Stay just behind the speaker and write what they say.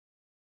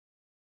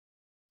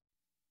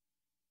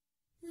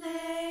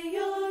Lay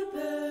your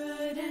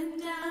burden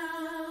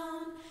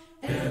down,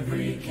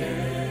 every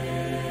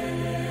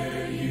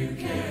care you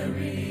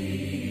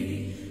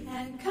carry,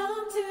 and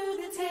come to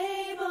the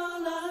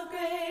table of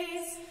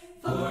grace,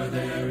 for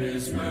there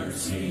is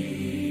mercy.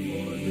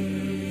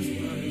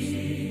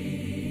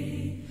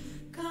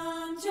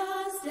 Come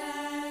just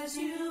as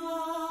you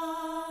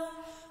are.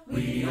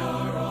 We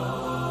are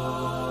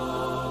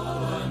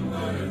all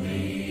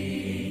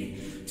unworthy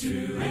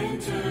to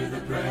enter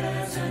the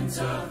presence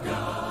of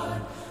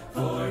God,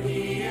 for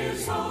He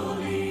is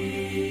holy.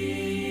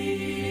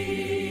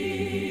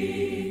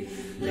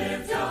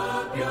 Lift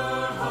up your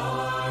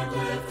heart,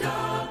 lift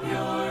up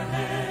your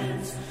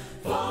hands,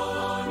 fall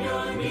on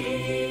your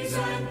knees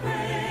and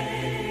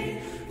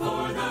pray,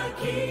 for the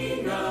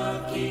King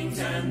of Kings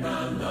and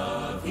the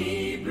love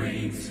He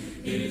brings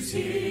is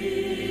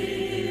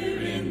here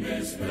in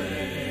this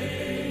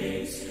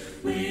place.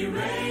 We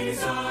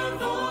raise our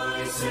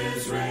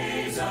voices,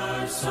 raise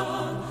our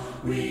song,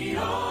 we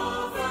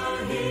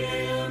offer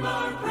Him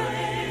our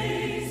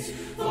praise,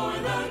 for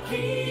the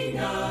King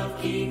of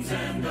Kings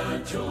and the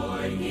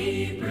joy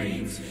He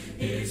brings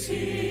is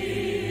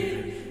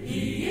here.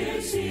 He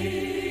is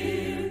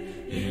here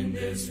in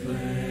this place.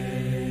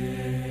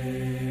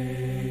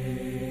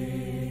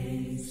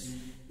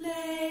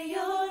 Lay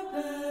your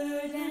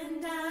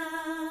burden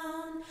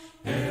down,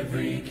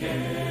 Every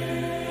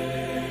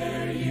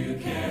care you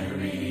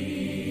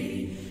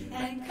carry,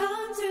 and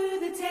come to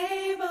the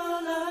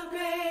table of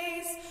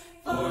grace,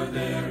 for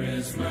there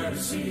is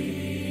mercy.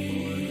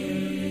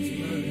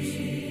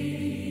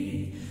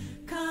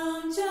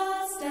 come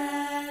just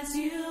as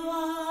you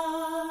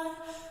are.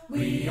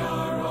 We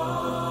are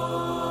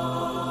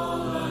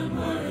all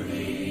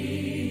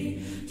unworthy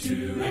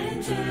to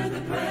enter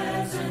the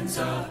presence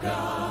of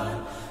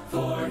God,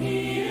 for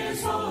He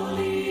is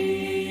holy.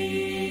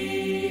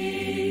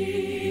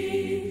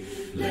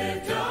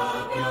 Lift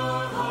up your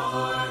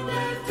heart,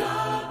 lift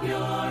up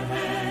your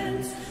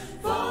hands,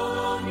 fall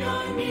on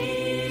your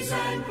knees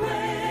and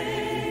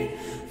pray,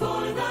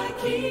 for the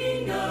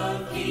King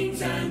of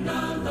Kings and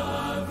the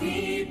love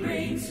He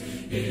brings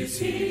is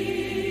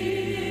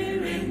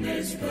here in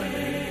this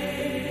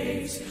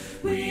place.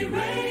 We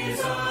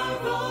raise our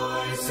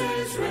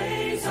voices,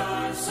 raise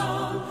our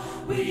song,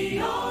 we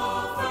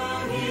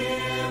offer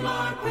Him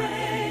our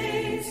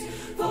praise,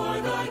 for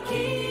the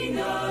King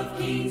of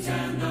Kings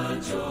and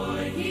the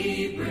joy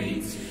He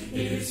brings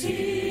is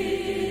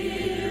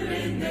here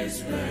in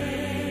this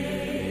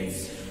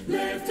place.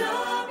 Lift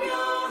up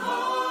your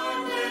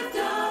heart, lift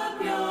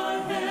up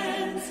your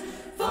hands,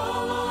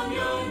 fall on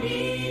your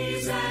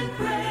knees and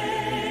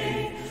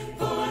pray,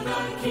 for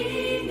the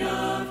King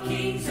of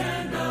Kings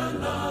and the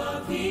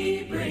love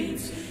He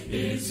brings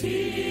is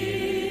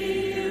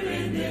here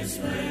in this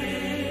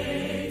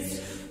place.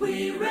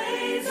 We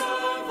raise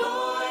our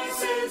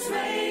voices,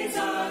 raise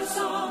our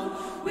song,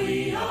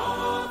 we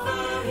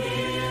offer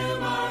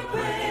Him our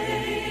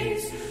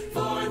praise,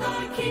 for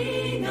the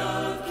King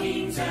of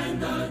Kings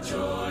and the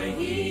joy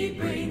He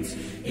brings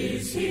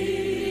is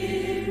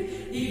here.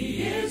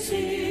 He is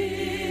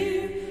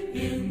here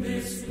in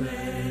this place.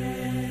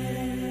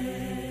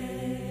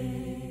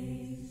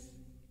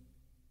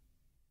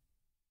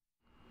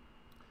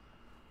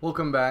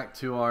 Welcome back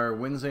to our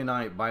Wednesday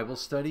night Bible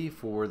study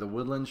for the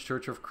Woodlands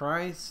Church of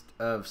Christ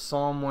of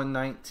Psalm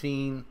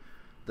 119,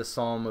 the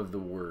Psalm of the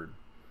Word.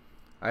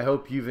 I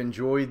hope you've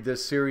enjoyed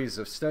this series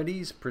of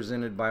studies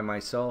presented by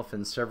myself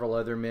and several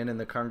other men in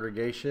the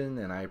congregation,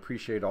 and I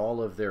appreciate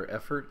all of their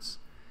efforts.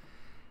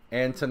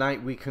 And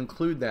tonight we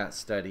conclude that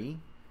study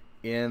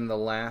in the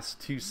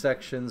last two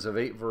sections of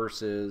 8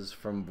 verses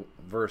from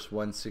verse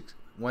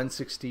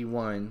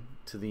 161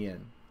 to the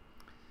end.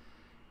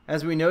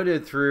 As we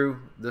noted through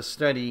the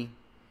study,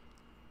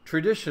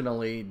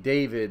 traditionally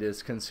David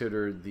is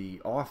considered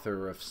the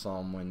author of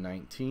Psalm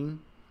 119,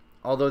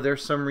 although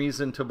there's some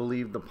reason to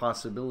believe the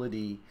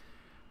possibility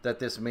that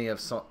this may have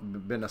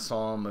been a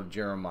psalm of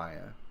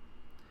Jeremiah.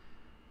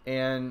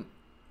 And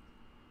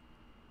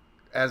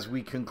as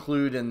we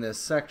conclude in this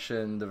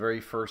section, the very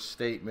first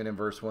statement in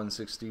verse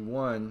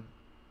 161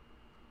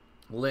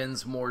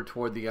 lends more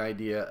toward the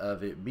idea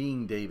of it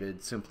being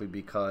David, simply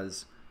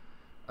because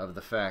of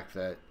the fact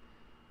that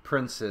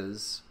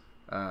princes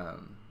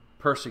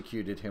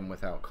persecuted him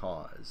without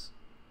cause.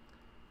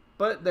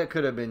 But that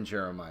could have been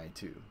Jeremiah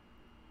too.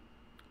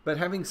 But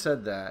having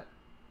said that,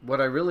 what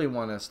I really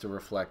want us to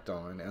reflect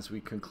on as we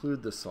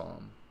conclude the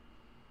psalm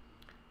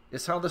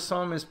is how the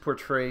psalmist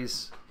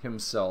portrays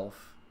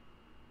himself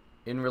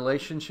in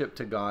relationship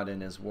to God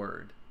and His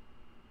Word.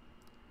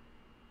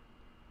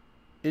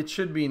 It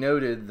should be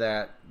noted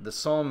that the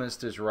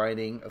psalmist is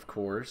writing, of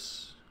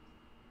course,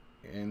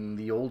 in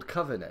the Old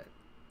Covenant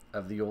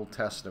of the Old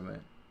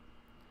Testament.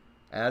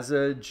 As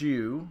a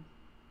Jew,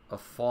 a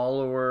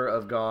follower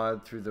of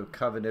God through the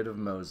covenant of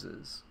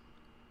Moses,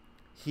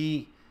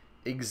 he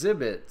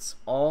exhibits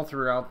all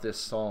throughout this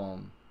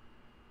psalm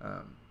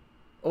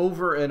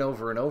over and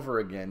over and over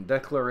again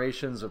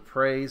declarations of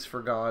praise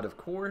for God, of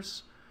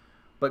course,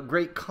 but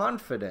great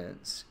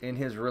confidence in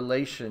his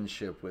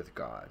relationship with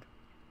God.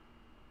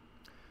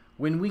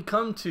 When we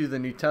come to the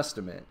New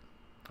Testament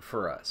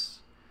for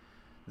us,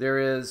 there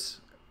is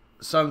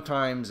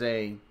sometimes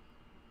an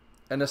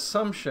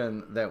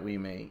assumption that we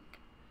make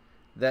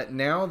that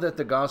now that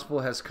the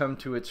gospel has come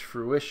to its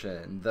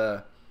fruition,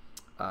 the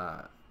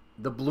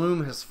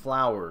bloom has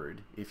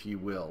flowered, if you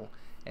will,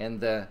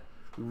 and the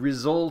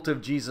result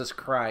of Jesus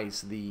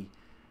Christ, the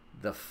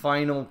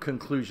final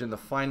conclusion, the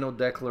final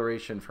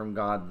declaration from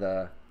God,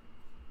 the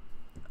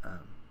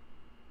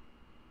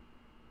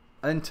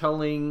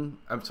unveiling,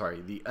 I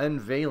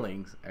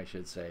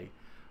should say,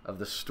 of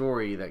the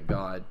story that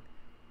God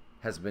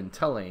has been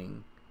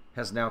telling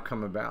has now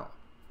come about.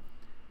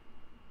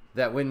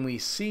 That when we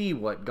see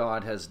what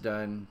God has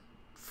done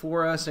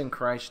for us in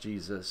Christ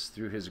Jesus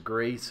through his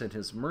grace and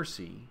his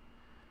mercy,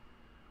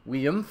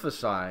 we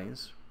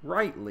emphasize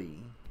rightly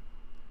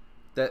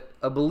that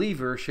a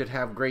believer should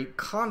have great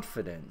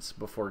confidence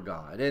before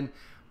God. And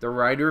the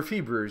writer of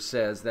Hebrews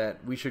says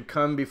that we should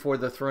come before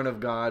the throne of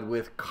God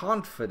with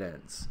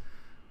confidence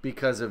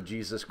because of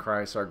Jesus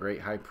Christ, our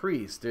great high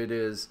priest. It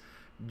is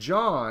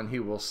John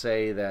who will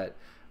say that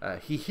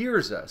he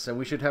hears us, and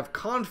we should have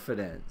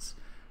confidence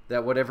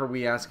that whatever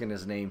we ask in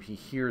his name, he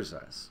hears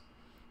us.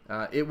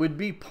 It would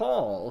be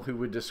Paul who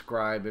would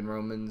describe in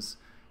Romans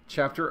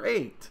chapter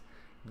 8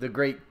 the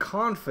great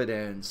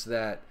confidence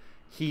that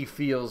he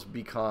feels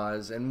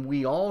because, and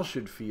we all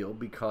should feel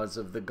because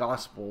of the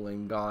gospel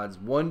and God's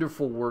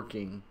wonderful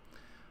working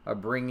of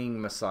bringing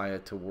Messiah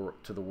to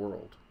the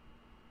world.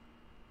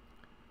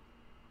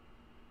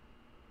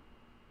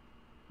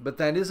 But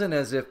that isn't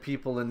as if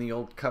people in the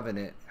Old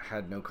Covenant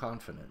had no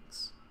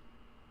confidence.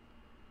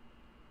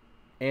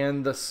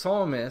 And the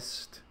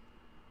psalmist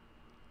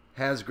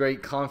has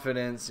great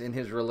confidence in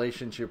his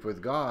relationship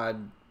with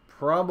God,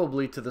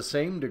 probably to the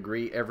same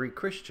degree every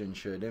Christian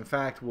should. In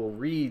fact, we'll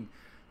read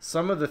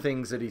some of the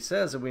things that he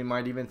says, and we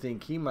might even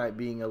think he might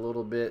be a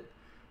little bit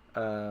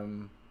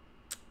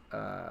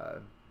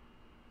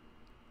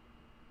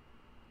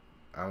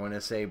I want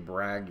to say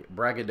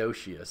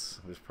braggadocious.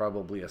 There's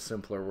probably a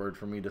simpler word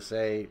for me to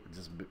say,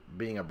 just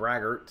being a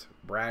braggart,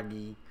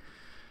 braggy.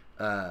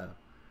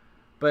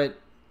 But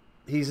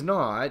he's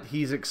not.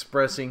 He's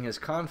expressing his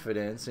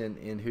confidence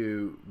in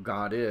who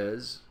God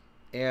is.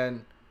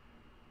 And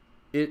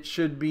it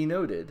should be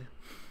noted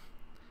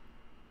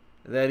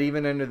that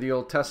even under the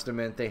Old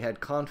Testament, they had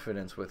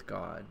confidence with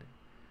God.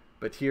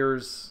 But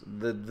here's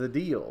the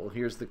deal.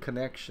 Here's the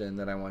connection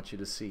that I want you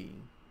to see.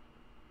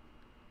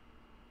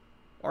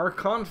 Our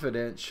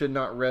confidence should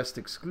not rest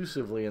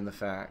exclusively in the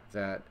fact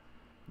that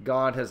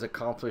God has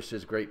accomplished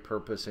his great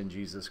purpose in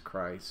Jesus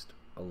Christ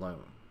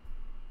alone.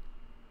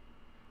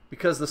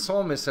 Because the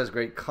psalmist has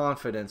great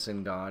confidence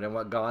in God and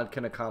what God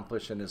can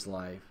accomplish in his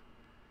life,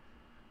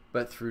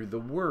 but through the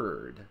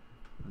word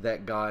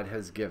that God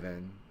has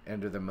given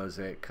under the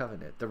Mosaic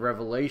covenant, the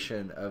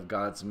revelation of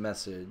God's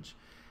message,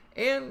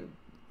 and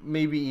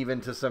maybe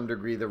even to some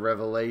degree the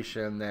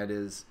revelation that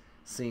is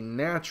seen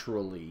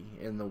naturally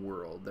in the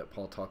world that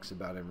Paul talks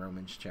about in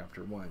Romans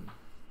chapter 1.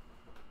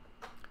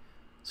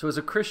 So as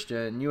a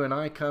Christian, you and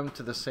I come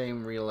to the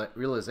same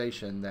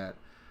realization that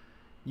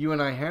you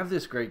and I have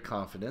this great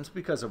confidence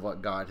because of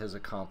what God has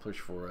accomplished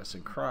for us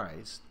in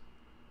Christ,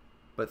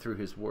 but through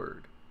his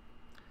word.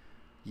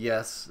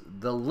 Yes,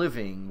 the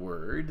living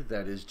word,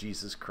 that is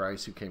Jesus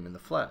Christ who came in the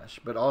flesh,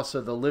 but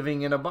also the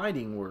living and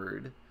abiding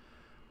word,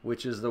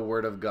 which is the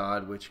word of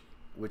God, which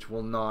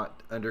will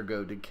not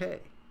undergo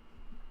decay.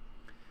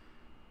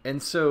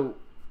 And so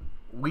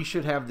we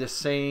should have the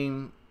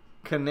same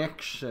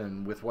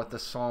connection with what the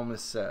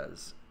psalmist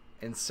says,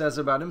 and says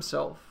about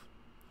himself,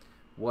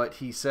 what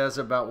he says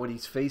about what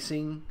he's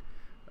facing,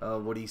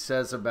 what he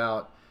says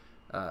about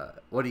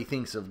what he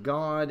thinks of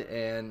God,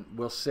 and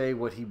will say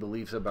what he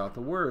believes about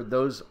the word.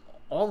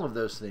 All of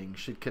those things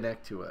should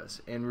connect to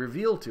us and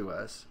reveal to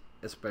us,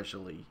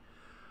 especially,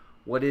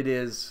 what it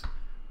is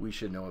we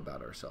should know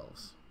about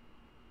ourselves.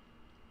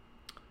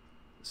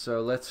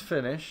 So let's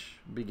finish,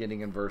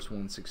 beginning in verse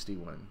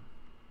 161.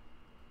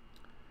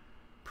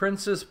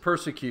 Princes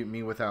persecute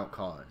me without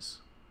cause,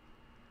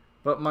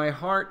 but my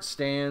heart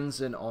stands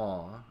in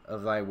awe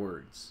of thy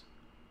words.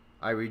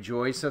 I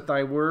rejoice at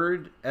thy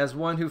word as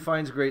one who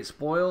finds great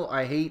spoil.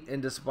 I hate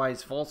and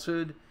despise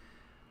falsehood,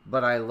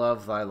 but I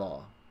love thy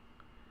law.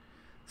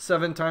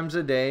 7 times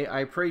a day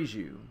I praise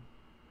you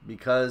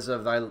because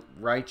of thy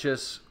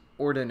righteous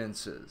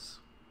ordinances.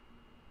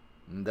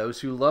 And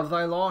those who love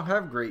thy law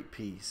have great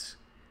peace,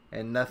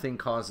 and nothing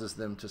causes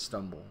them to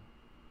stumble.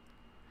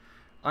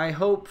 I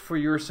hope for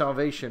your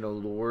salvation, O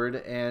Lord,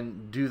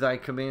 and do thy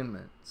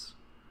commandments.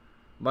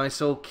 My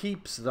soul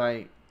keeps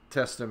thy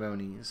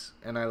testimonies,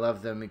 and I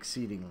love them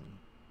exceedingly.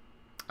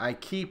 I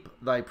keep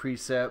thy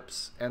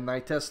precepts and thy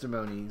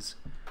testimonies,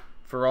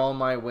 for all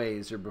my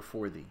ways are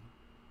before thee.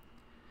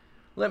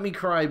 Let my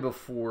cry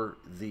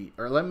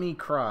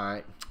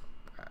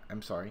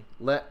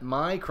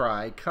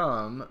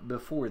come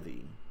before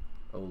thee,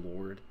 O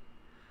Lord.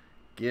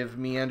 Give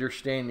me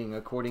understanding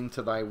according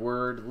to thy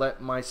word.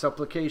 Let my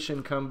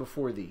supplication come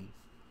before thee.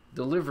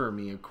 Deliver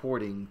me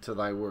according to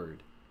thy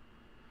word.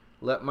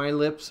 Let my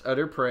lips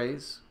utter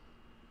praise,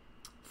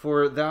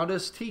 For thou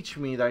dost teach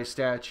me thy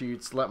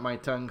statutes. Let my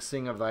tongue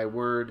sing of thy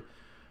word.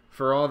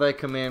 For all thy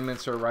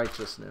commandments are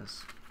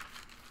righteousness.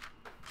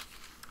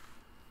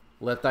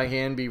 Let thy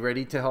hand be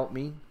ready to help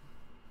me,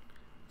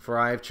 for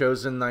I have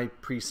chosen thy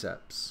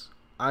precepts.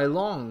 I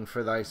long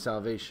for thy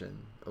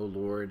salvation, O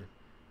Lord,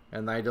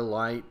 and thy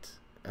delight,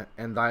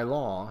 and thy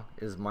law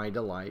is my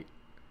delight.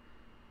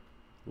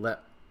 Let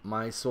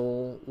my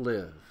soul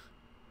live,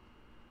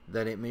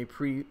 that it may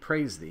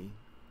praise thee,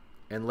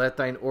 and let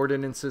thine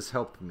ordinances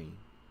help me.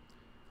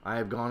 I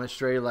have gone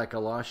astray like a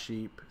lost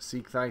sheep.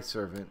 Seek thy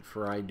servant,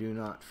 for I do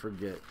not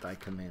forget thy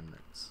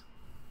commandments.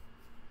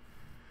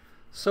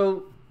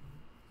 So,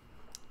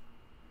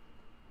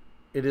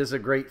 it is a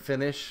great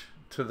finish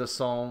to the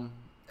psalm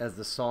as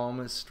the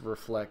psalmist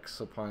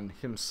reflects upon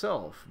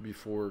himself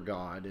before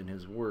God and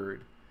his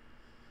word.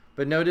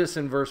 But notice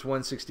in verse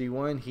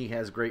 161, he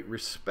has great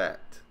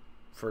respect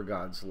for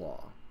God's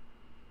law.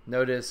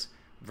 Notice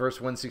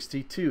verse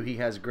 162, he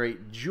has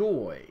great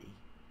joy.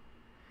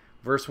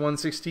 Verse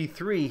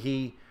 163,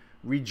 he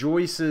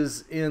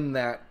rejoices in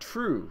that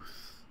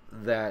truth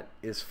that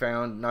is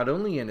found not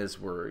only in his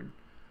word,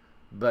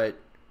 but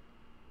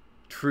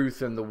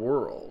truth in the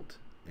world.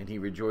 And he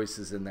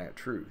rejoices in that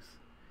truth.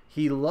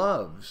 He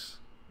loves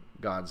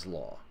God's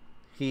law.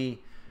 He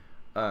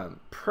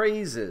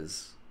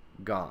praises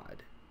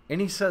God.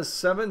 And he says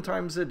 7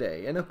 times a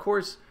day. And of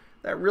course,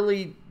 that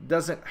really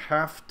doesn't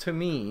have to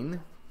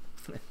mean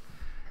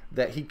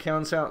that he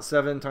counts out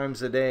 7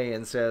 times a day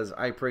and says,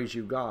 I praise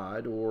you,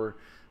 God, or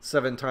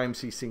 7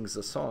 times he sings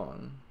a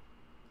song,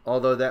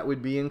 although that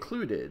would be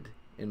included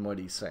in what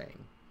he's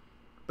saying.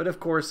 But of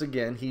course,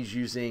 again, he's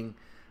using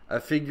a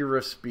figure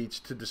of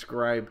speech to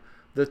describe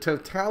the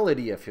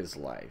totality of his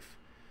life.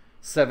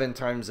 7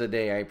 times a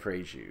day I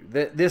praise you.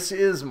 This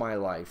is my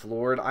life,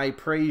 Lord. I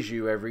praise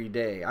you every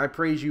day. I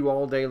praise you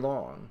all day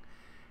long.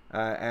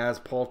 As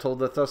Paul told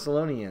the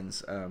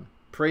Thessalonians,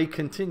 pray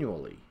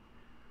continually.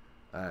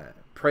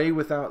 Pray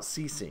without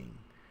ceasing.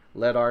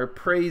 Let our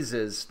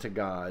praises to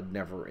God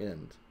never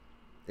end,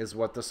 is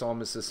what the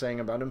psalmist is saying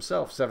about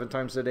himself. 7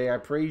 times a day I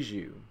praise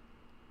you.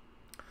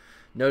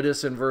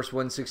 Notice in verse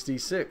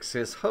 166,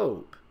 his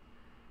hope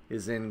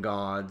is in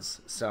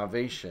God's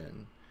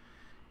salvation.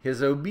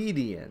 His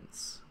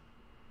obedience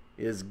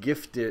is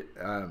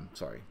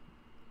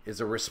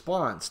is a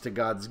response to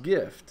God's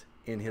gift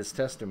in his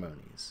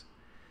testimonies.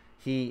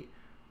 He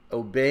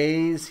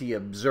obeys, he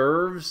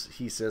observes,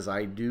 he says,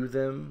 I do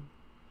them,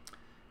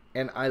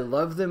 and I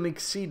love them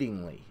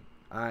exceedingly.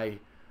 I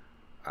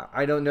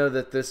don't know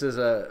that this is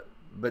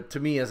but to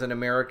me as an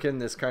American,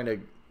 this kind of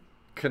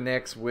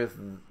connects with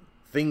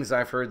things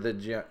I've heard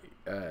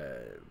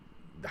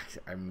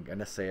I'm going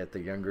to say it, the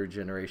younger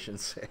generation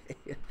say.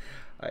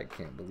 I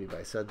can't believe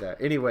I said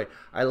that. Anyway,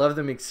 I love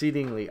them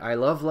exceedingly. I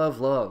love, love,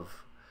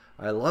 love.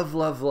 I love,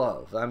 love,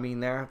 love. I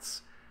mean,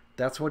 that's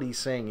what he's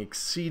saying.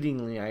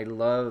 Exceedingly, I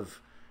love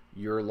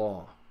your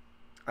law.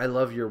 I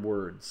love your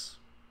words.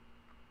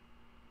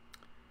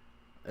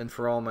 And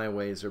for all my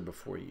ways are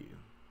before you.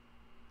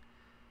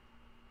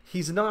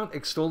 He's not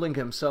extolling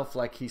himself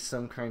like he's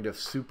some kind of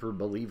super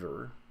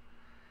believer,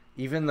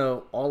 even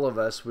though all of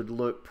us would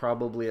look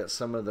probably at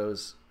some of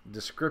those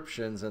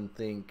descriptions and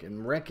think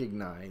and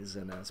recognize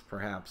it as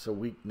perhaps a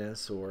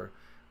weakness or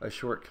a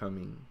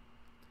shortcoming.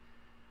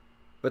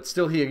 But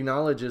still he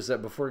acknowledges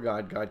that before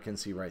God, God can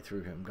see right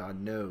through him.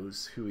 God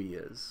knows who he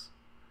is.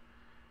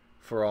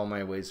 For all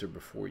my ways are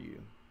before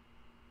you.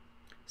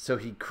 So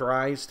he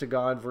cries to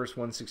God, verse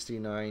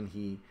 169.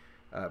 He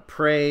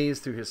prays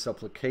through his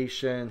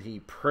supplication. He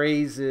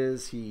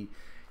praises. He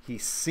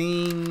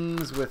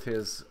sings with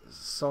his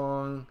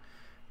song.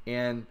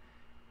 And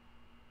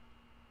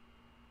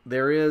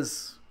there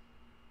is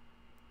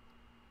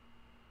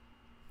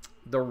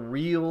the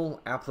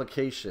real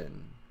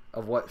application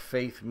of what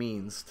faith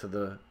means to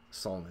the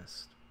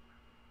psalmist.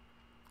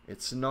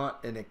 It's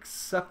not an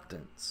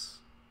acceptance.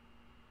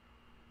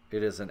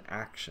 It is an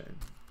action.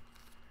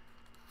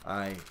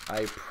 I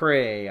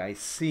pray, I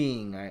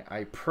sing,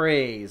 I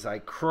praise, I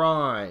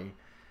cry,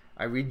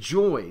 I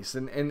rejoice.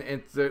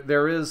 And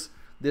there is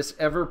this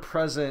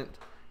ever-present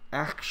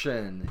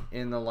action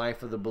in the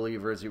life of the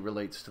believer as it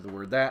relates to the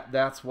word.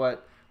 That's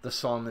what the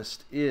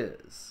psalmist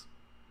is.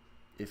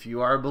 If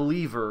you are a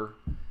believer,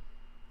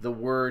 the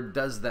word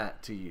does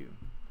that to you.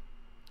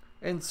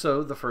 And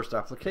so the first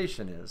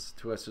application is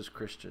to us as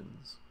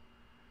Christians.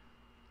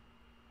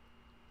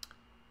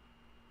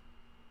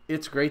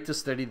 It's great to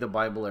study the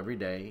Bible every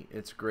day.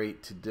 It's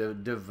great to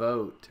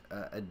devote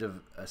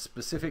a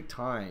specific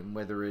time,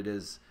 whether it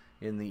is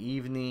in the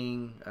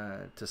evening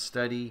to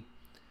study.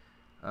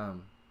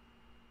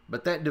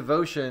 But that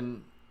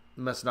devotion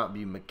must not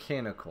be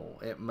mechanical.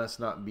 It must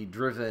not be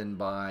driven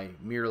by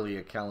merely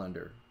a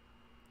calendar.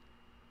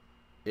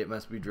 It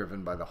must be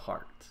driven by the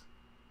heart.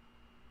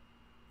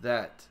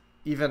 That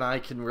even I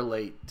can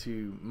relate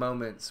to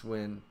moments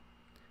when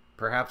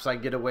perhaps I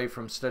get away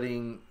from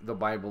studying the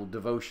Bible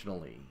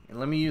devotionally. And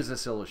let me use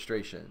this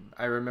illustration.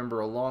 I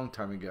remember a long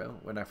time ago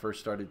when I first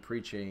started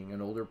preaching,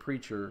 an older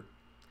preacher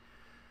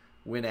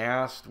when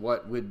asked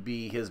what would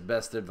be his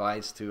best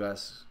advice to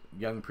us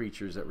young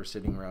preachers that were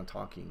sitting around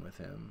talking with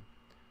him,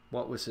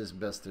 what was his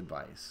best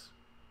advice?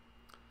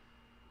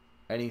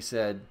 And he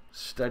said,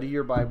 study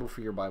your Bible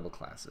for your Bible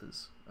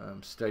classes.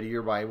 Study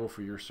your Bible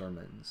for your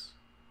sermons.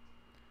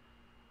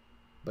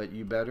 But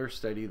you better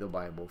study the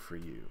Bible for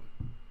you.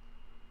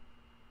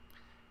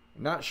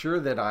 I'm not sure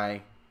that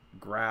I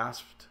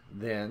grasped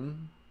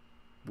then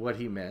what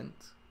he meant.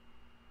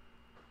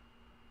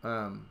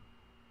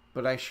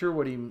 But I sure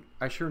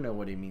know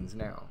what he means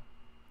now.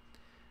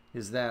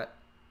 Is that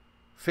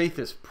faith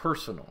is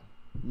personal.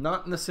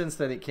 Not in the sense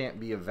that it can't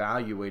be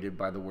evaluated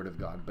by the Word of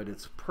God, but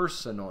it's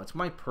personal. It's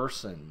my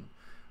person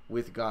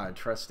with God,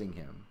 trusting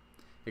Him.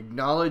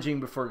 Acknowledging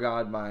before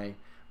God, my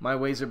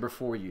ways are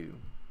before you.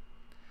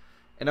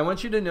 And I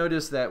want you to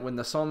notice that when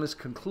the psalmist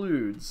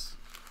concludes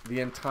the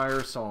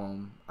entire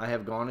psalm, I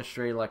have gone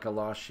astray like a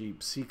lost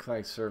sheep, seek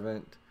thy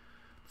servant,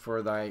 for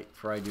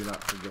I do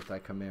not forget thy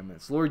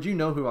commandments. Lord, you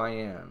know who I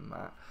am.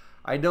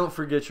 I don't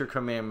forget your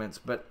commandments,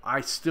 but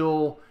I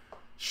still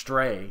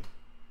stray.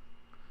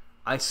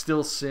 I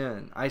still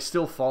sin. I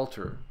still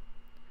falter.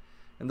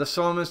 And the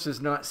psalmist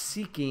is not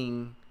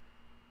seeking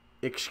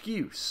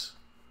excuse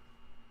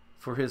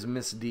for his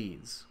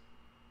misdeeds,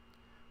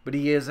 but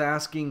he is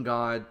asking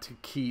God to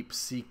keep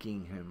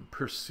seeking him,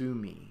 pursue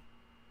me.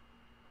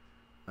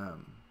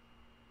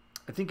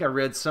 I think I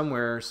read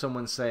somewhere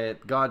someone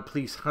said, God,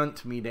 please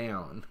hunt me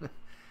down.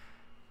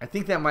 I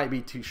think that might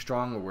be too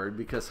strong a word,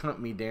 because hunt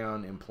me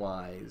down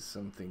implies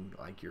something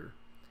like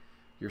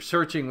you're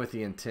searching with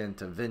the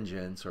intent of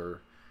vengeance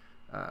or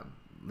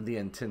the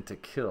intent to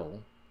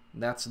kill.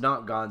 That's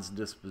not God's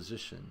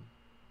disposition.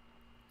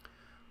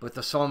 But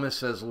the psalmist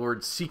says,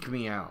 Lord, seek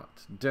me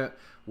out.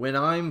 When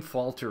I'm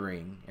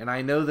faltering, and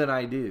I know that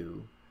I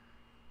do,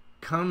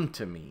 come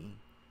to me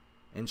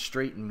and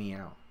straighten me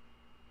out.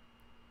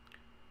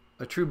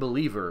 A true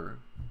believer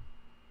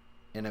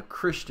and a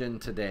Christian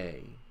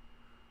today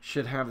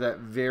should have that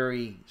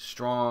very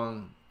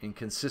strong and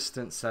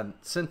consistent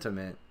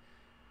sentiment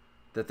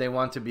that they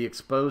want to be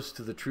exposed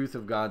to the truth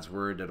of God's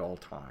word at all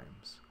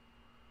times.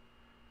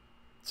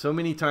 So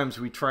many times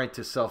we try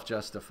to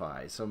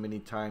self-justify. So many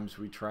times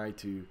we try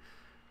to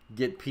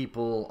get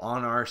people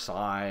on our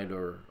side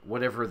or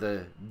whatever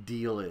the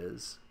deal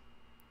is.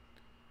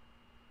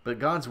 But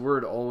God's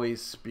word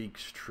always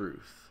speaks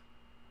truth.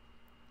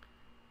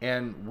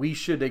 And we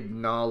should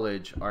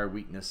acknowledge our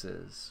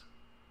weaknesses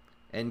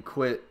and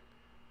quit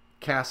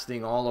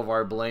casting all of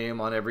our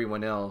blame on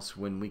everyone else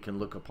when we can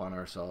look upon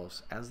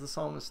ourselves, as the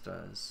psalmist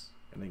does,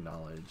 and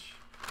acknowledge,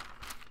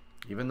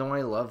 even though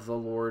I love the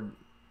Lord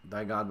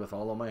thy God with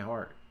all of my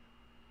heart,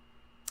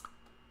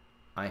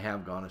 I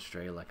have gone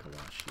astray like a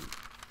lost sheep.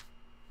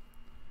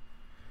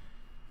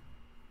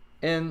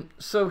 And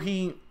so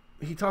he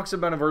talks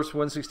about in verse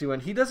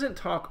 161, he doesn't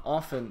talk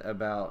often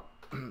about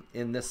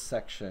in this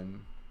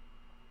section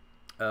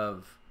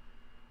of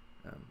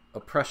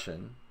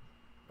oppression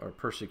or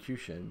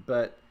persecution,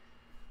 but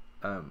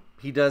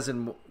he does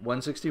in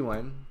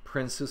 161,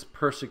 princes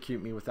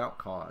persecute me without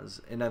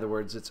cause. In other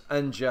words, it's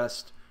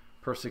unjust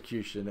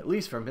persecution, at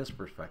least from his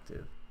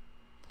perspective.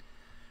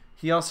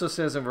 He also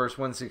says in verse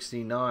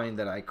 169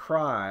 that I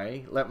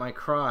cry, let my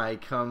cry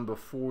come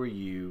before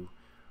you,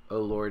 O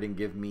Lord, and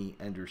give me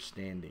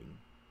understanding.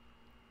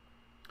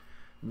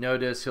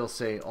 Notice he'll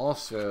say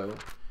also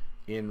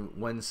in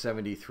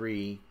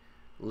 173,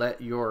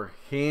 let your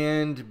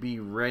hand be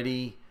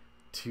ready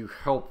to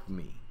help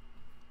me.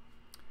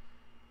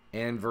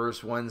 And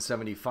verse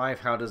 175,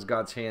 how does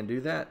God's hand do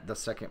that? The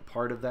second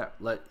part of that,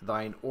 let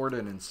thine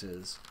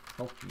ordinances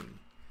help me.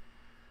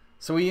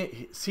 So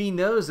he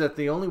knows that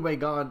the only way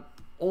God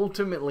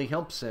ultimately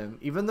helps him,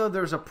 even though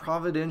there's a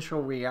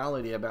providential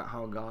reality about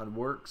how God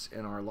works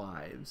in our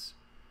lives,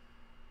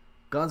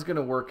 God's going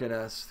to work in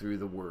us through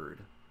the Word.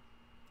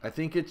 I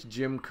think it's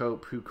Jim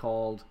Cope who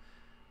called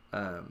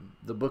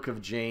the book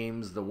of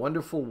James the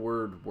wonderful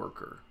word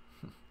worker.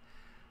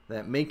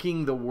 That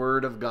making the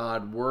Word of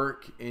God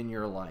work in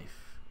your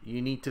life.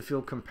 You need to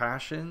feel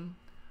compassion.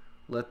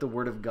 Let the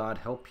Word of God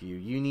help you.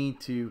 You need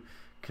to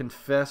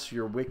confess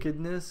your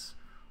wickedness.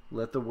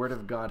 Let the Word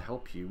of God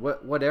help you.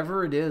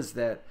 Whatever it is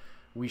that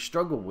we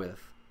struggle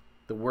with,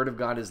 the Word of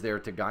God is there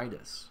to guide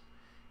us.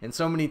 And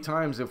so many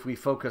times if we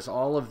focus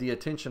all of the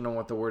attention on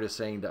what the Word is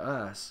saying to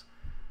us,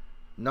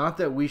 not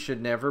that we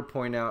should never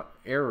point out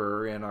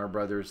error in our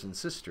brothers and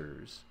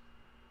sisters,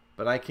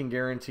 but I can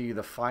guarantee you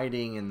the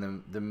fighting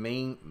and the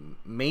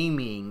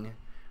maiming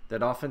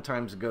that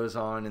oftentimes goes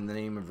on in the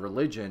name of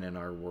religion in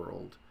our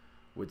world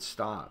would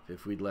stop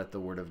if we'd let the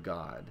Word of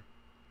God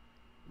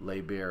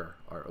lay bare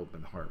our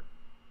open heart.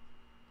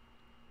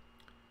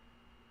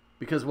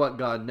 Because what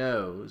God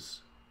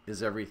knows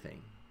is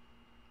everything.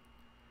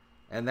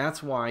 And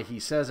that's why he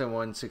says in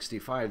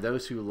 165,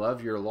 those who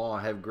love your law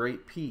have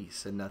great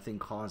peace and nothing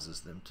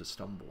causes them to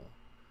stumble.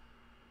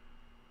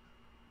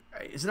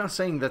 It's not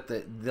saying that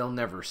they'll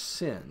never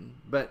sin,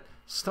 but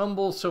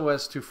stumble so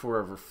as to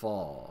forever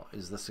fall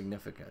is the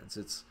significance.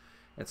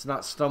 It's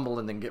not stumble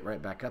and then get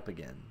right back up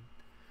again.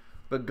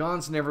 But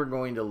God's never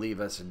going to leave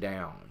us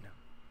down.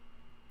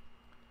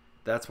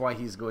 That's why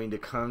he's going to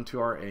come to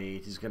our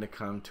aid. He's going to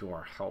come to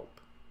our help.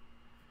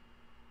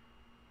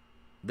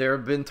 There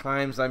have been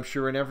times, I'm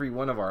sure, in every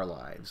one of our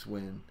lives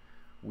when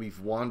we've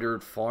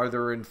wandered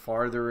farther and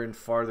farther and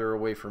farther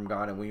away from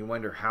God, and we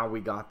wonder how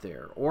we got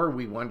there, or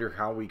we wonder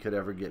how we could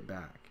ever get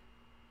back.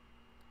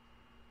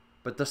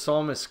 But the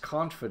psalmist's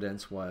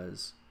confidence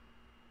was,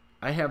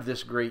 I have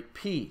this great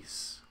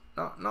peace.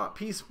 Not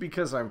peace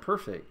because I'm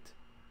perfect,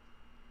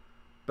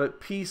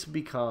 but peace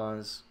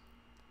because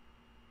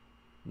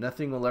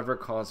nothing will ever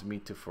cause me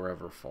to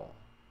forever fall.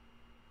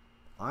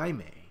 I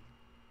may,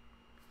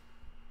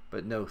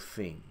 but no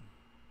thing.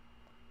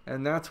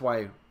 And that's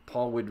why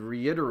Paul would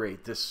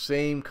reiterate this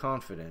same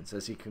confidence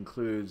as he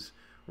concludes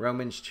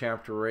Romans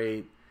chapter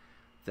 8,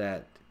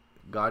 that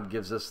God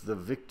gives us the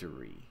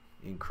victory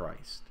in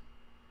Christ.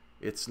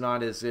 It's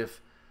not as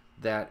if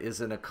that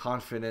isn't a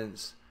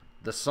confidence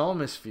the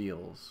psalmist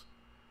feels,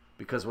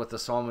 because what the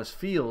psalmist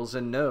feels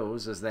and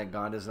knows is that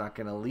God is not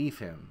going to leave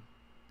him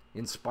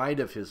in spite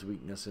of his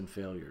weakness and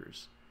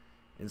failures.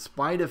 In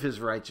spite of his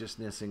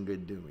righteousness and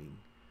good doing,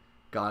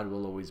 God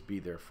will always be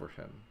there for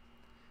him.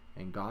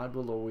 And God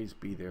will always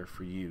be there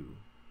for you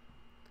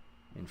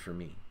and for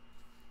me.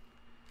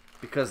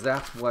 Because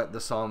that's what the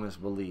psalmist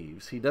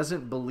believes. He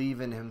doesn't believe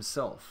in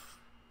himself.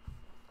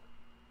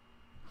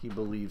 He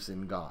believes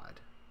in God.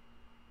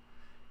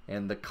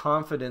 And the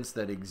confidence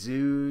that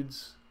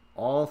exudes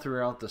all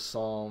throughout the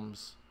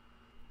Psalms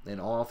and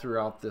all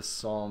throughout this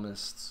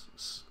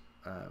psalmist's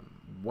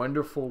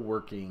wonderful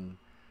working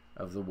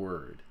of the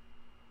Word,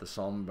 the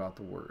psalm about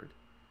the Word,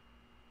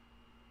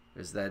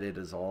 is that it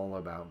is all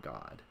about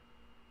God.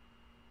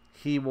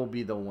 He will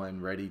be the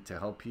one ready to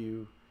help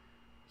you.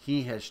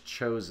 He has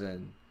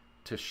chosen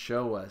to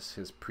show us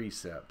his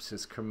precepts,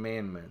 his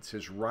commandments,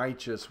 his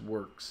righteous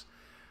works,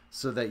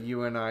 so that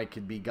you and I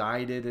could be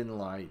guided in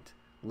light,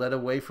 led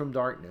away from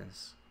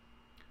darkness,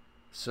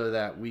 so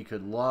that we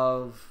could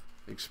love,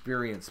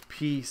 experience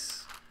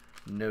peace,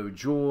 know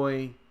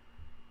joy,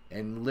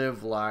 and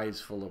live lives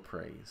full of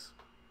praise.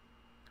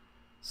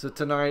 So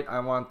tonight I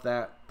want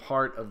that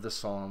part of the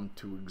psalm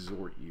to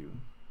exhort you.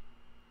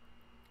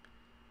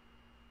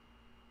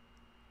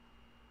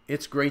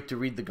 It's great to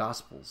read the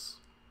Gospels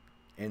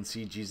and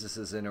see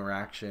Jesus'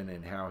 interaction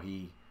and how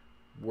he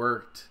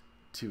worked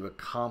to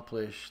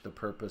accomplish the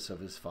purpose of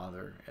his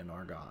Father and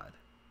our God.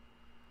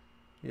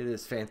 It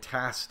is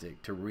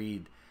fantastic to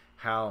read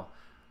how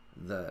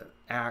the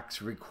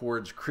Acts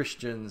records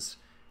Christians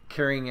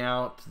carrying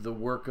out the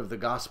work of the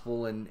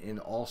gospel in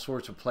all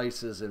sorts of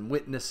places and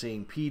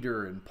witnessing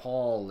Peter and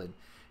Paul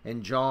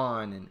and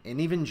John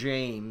and even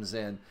James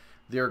and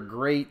their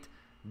great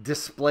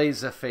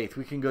displays of faith.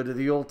 We can go to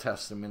the Old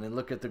Testament and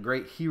look at the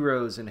great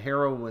heroes and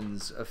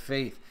heroines of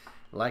faith,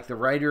 like the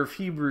writer of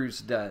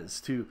Hebrews does,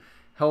 to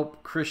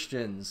help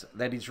Christians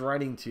that he's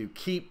writing to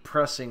keep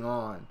pressing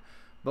on.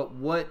 But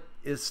what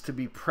is to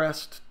be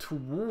pressed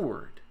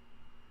toward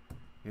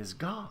is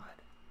God.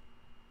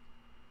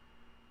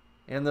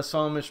 And the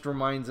psalmist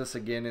reminds us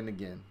again and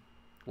again,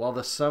 while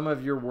the sum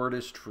of your word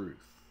is truth,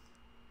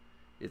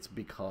 it's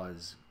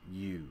because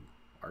you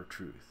are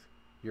truth.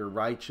 Your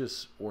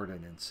righteous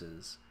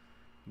ordinances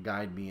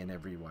guide me in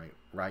every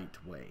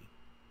right way.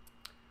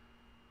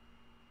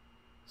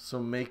 So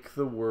make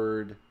the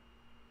word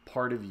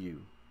part of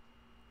you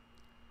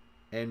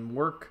and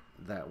work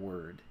that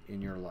word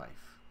in your life.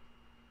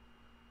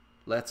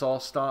 Let's all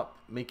stop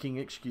making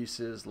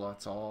excuses.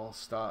 Let's all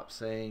stop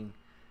saying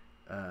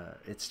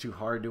it's too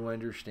hard to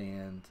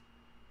understand.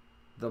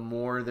 The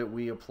more that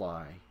we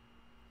apply,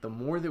 the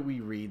more that we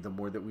read, the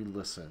more that we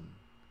listen,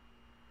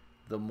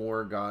 the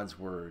more God's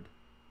word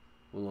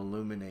will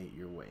illuminate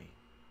your way.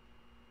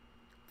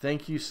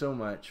 Thank you so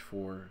much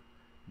for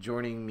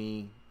joining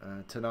me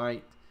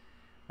tonight.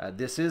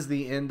 This is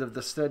the end of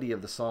the study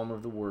of the Psalm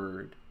of the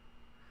Word.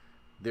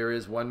 There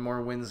is one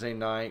more Wednesday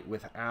night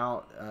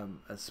without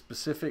a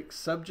specific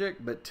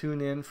subject, but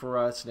tune in for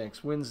us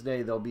next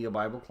Wednesday. There'll be a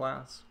Bible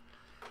class.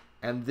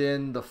 And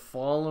then the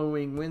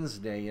following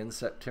Wednesday in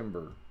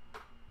September,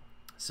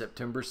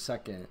 September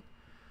 2nd,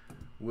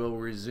 we'll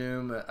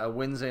resume a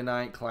Wednesday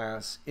night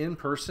class in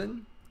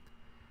person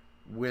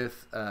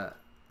with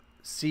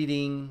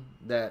seating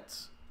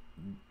that's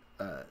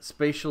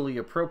spatially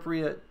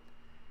appropriate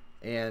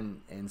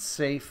and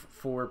safe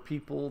for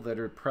people that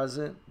are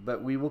present.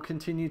 But we will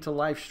continue to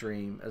live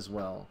stream as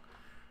well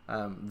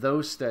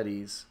those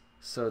studies,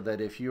 so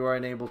that if you are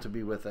unable to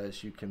be with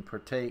us, you can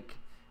partake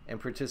and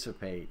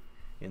participate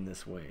in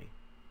this way.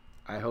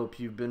 I hope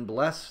you've been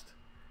blessed,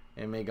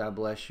 and may God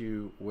bless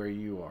you where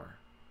you are.